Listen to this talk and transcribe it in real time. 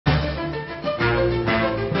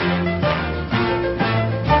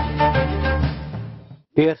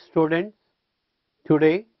Dear students,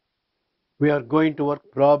 today we are going to work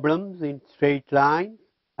problems in straight lines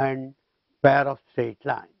and pair of straight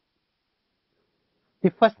lines.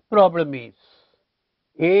 The first problem is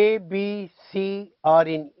A, B, C are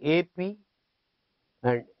in AP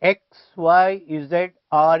and X, Y, Z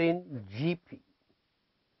are in GP.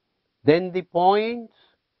 Then the points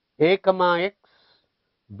A, X,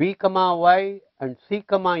 B, Y and C,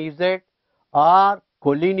 Z are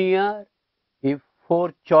collinear if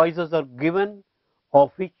four choices are given,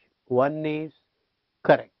 of which one is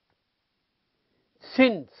correct.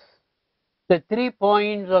 Since the 3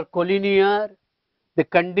 points are collinear, the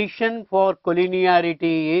condition for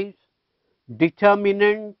collinearity is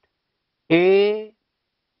determinant A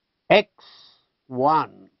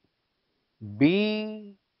x1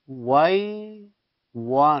 B y1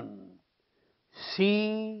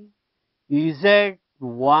 C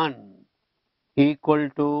z1 equal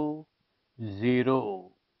to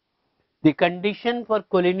 0. The condition for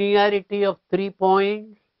collinearity of 3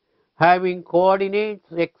 points having coordinates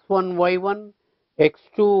x1, y1,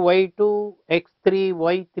 x2, y2, x3,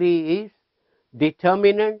 y3 is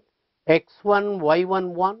determinant x1,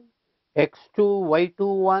 y11, x2,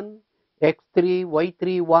 y21, x3,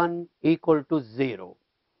 y31 equal to 0.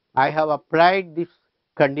 I have applied this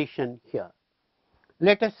condition here.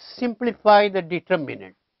 Let us simplify the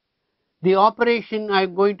determinant. The operation I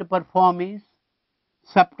am going to perform is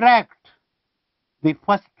subtract the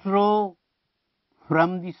first row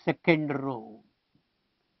from the second row.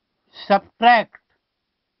 Subtract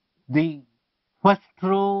the first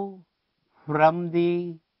row from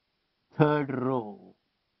the third row.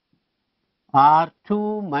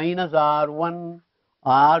 R2 minus R1,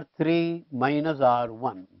 R3 minus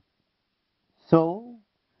R1. So,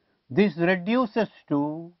 this reduces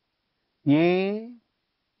to A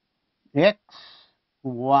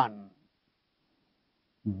x1,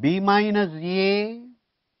 B minus A,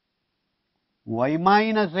 y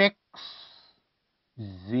minus x,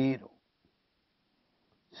 0.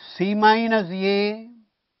 C minus A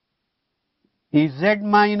is z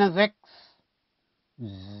minus x,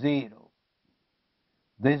 0.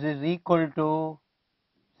 This is equal to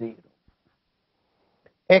 0.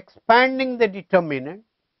 Expanding the determinant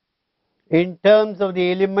in terms of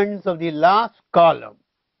the elements of the last column,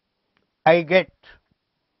 I get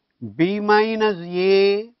B minus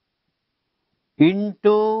A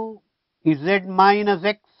into z minus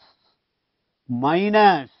x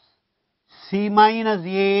minus C minus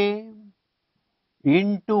A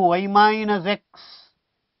into y minus x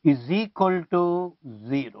is equal to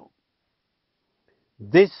 0.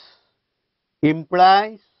 This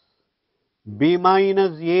implies B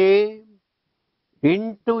minus A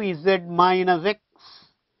into z minus x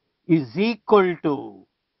is equal to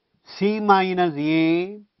C minus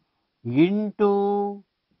A into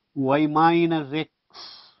y minus x.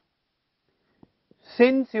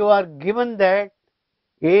 Since you are given that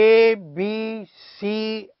A, B,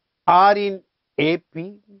 C are in AP,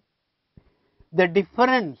 the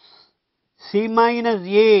difference C minus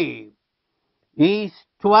A is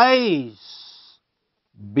twice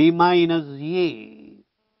B minus A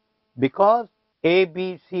because A,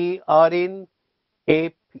 B, C are in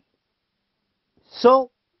AP.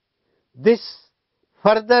 So, this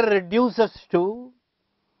further reduces to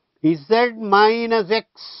Z minus X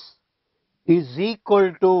is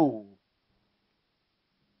equal to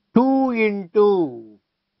 2 into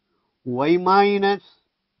y minus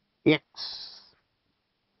x.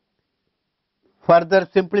 Further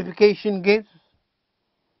simplification gives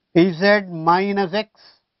Z minus x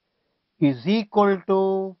is equal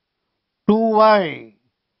to 2y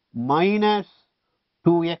minus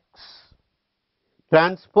 2x.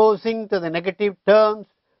 Transposing to the negative terms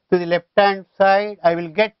to the left hand side, I will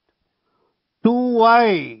get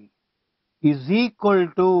 2y is equal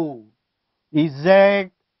to z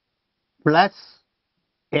plus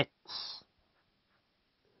x.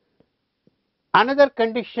 Another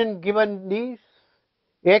condition given is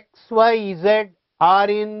x, y, z are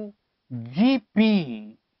in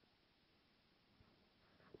GP.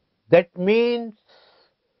 That means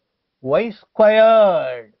y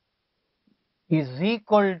squared is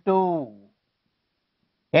equal to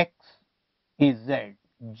x is z.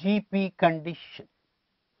 GP condition.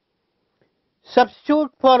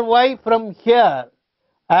 Substitute for y from here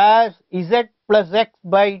as z plus x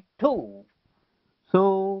by 2.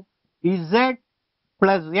 So, z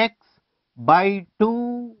plus x by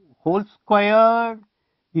 2 whole squared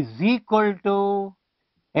is equal to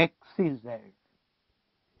x is z.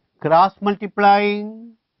 Cross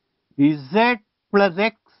multiplying z plus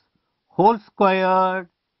x whole squared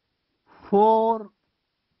 4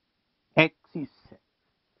 x is z.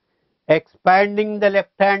 expanding the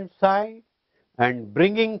left hand side and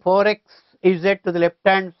bringing 4xz to the left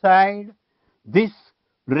hand side, this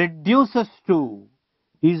reduces to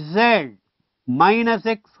z minus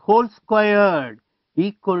x whole squared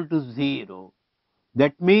equal to 0.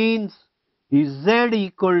 That means z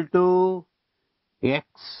equal to x.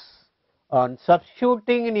 On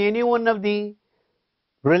substituting in any one of the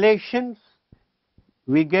relations,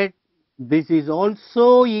 we get this is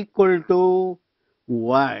also equal to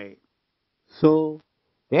y. So,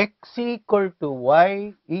 x equal to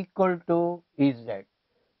y equal to z.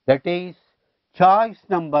 That is, choice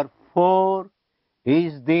number 4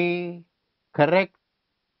 is the correct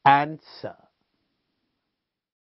answer.